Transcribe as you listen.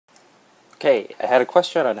Okay, I had a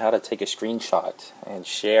question on how to take a screenshot and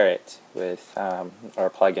share it with our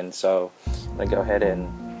plugin, so let's go ahead and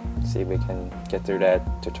see if we can get through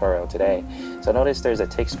that tutorial today. So notice there's a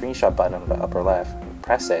take screenshot button on the upper left.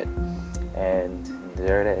 Press it, and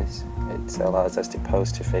there it is. It allows us to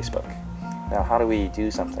post to Facebook. Now, how do we do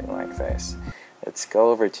something like this? Let's go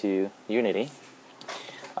over to Unity.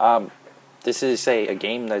 This is, say, a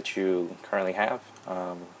game that you currently have.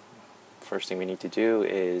 First thing we need to do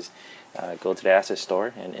is go to the asset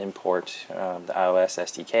store and import the Ios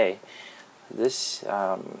Sdk. This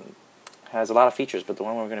has a lot of features, but the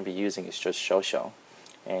one we're going to be using is just show.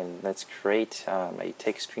 And let's create a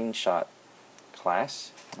take screenshot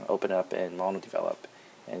class, open up in MonoDevelop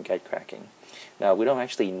and get cracking. Now, we don't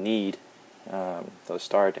actually need those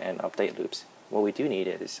start and update loops. What we do need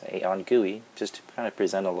is a on GUI, just to kind of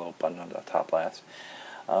present a little button on the top left,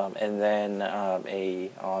 and then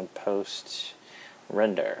a on post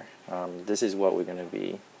render. This is what we're going to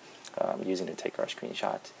be using to take our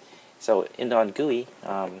screenshot. So in the on GUI,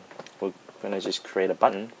 we're going to just create a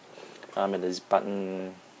button, and this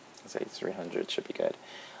button, let's say 300 should be good,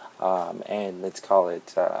 and let's call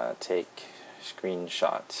it take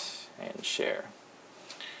screenshot and share.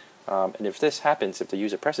 And if this happens, if the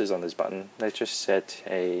user presses on this button, let's just set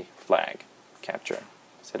a flag, capture,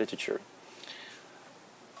 set it to true.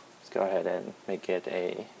 Let's go ahead and make it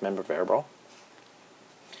a member variable.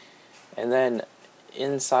 And then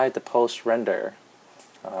inside the post render,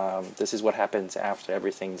 this is what happens after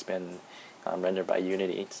everything's been rendered by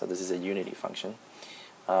Unity. So this is a Unity function.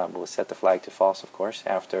 We'll set the flag to false, of course,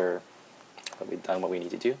 after we've done what we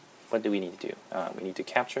need to do. What do we need to do? We need to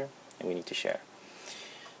capture and we need to share.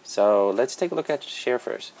 So let's take a look at share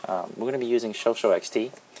first. We're going to be using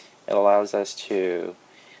ShowXT. It allows us to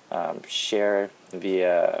share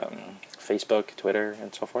via Facebook, Twitter,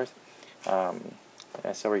 and so forth.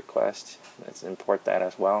 As a request, let's import that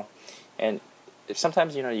as well. And if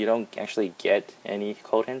sometimes you don't actually get any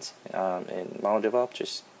code hints in MonoDevelop,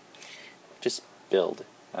 just build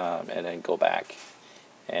and then go back,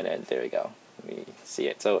 and then there we go. We see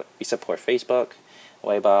it. So we support Facebook,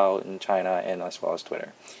 Weibo in China, and as well as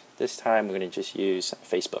Twitter. This time we're going to just use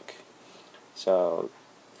Facebook. So,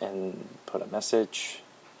 and put a message.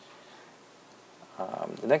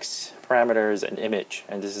 The next parameter is an image,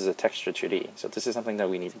 and this is a texture 2D. So this is something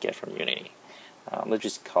that we need to get from Unity. Let's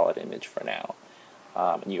just call it image for now.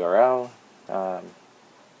 URL, I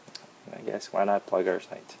guess, why not plug our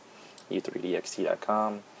site,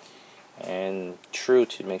 u3dxt.com, and true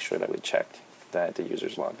to make sure that we checked that the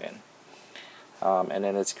user's logged in. And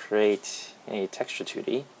then let's create a texture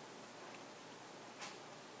 2D.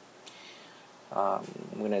 I'm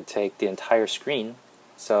going to take the entire screen.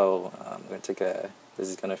 So I'm going to take this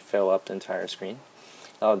is going to fill up the entire screen.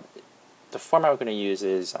 Now, the format we're going to use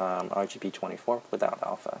is RGB24 without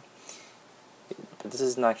alpha. But this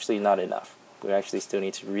is actually not enough. We actually still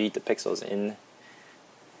need to read the pixels in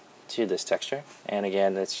to this texture. And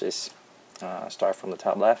again, let's just start from the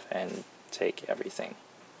top left and take everything.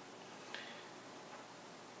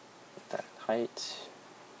 That height,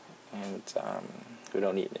 and we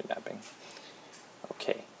don't need new mapping.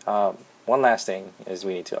 Okay, one last thing is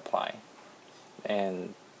we need to apply,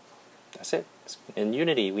 and that's it. In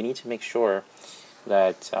Unity, we need to make sure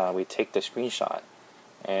that we take the screenshot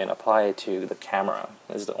and apply it to the camera.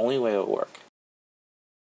 This is the only way it will work.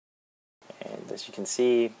 And as you can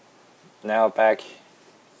see, now back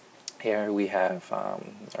here we have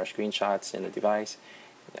our screenshots in the device.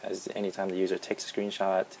 As anytime the user takes a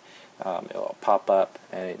screenshot, it will pop up,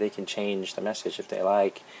 and they can change the message if they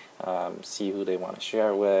like, see who they want to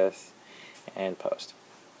share with, and post.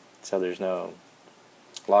 So there's no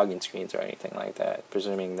login screens or anything like that,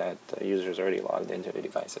 presuming that the user is already logged into the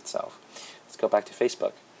device itself. Let's go back to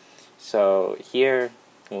Facebook. So here,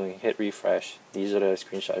 when we hit refresh, these are the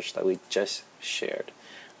screenshots that we just shared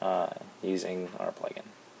using our plugin.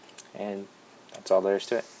 And that's all there is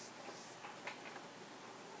to it.